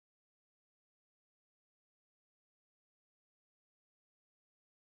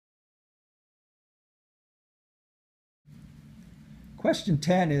Question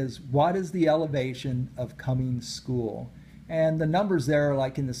 10 is, what is the elevation of Cummings School? And the numbers there are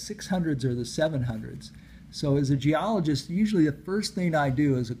like in the 600s or the 700s. So as a geologist, usually the first thing I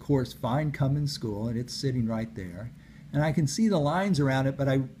do is, of course, find Cummings School, and it's sitting right there. And I can see the lines around it, but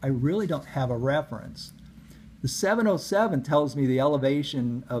I really don't have a reference. The 707 tells me the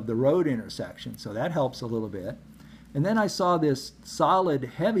elevation of the road intersection, so that helps a little bit. And then I saw this solid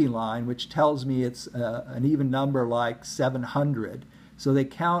heavy line, which tells me it's an even number like 700. So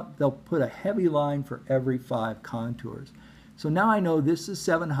they'll put a heavy line for every 5 contours. So now I know this is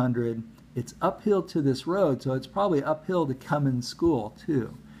 700. It's uphill to this road, so it's probably uphill to Cummings School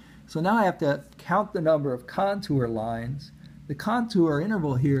too. So now I have to count the number of contour lines. The contour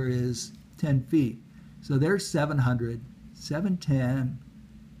interval here is 10 feet. So there's 700, 710,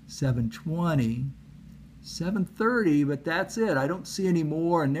 720, 730, but that's it. I don't see any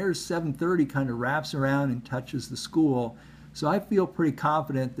more, and there's 730 kind of wraps around and touches the school. So I feel pretty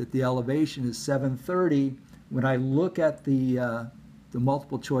confident that the elevation is 730. When I look at the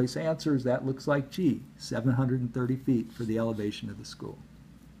multiple choice answers, that looks like G, 730 feet for the elevation of the school.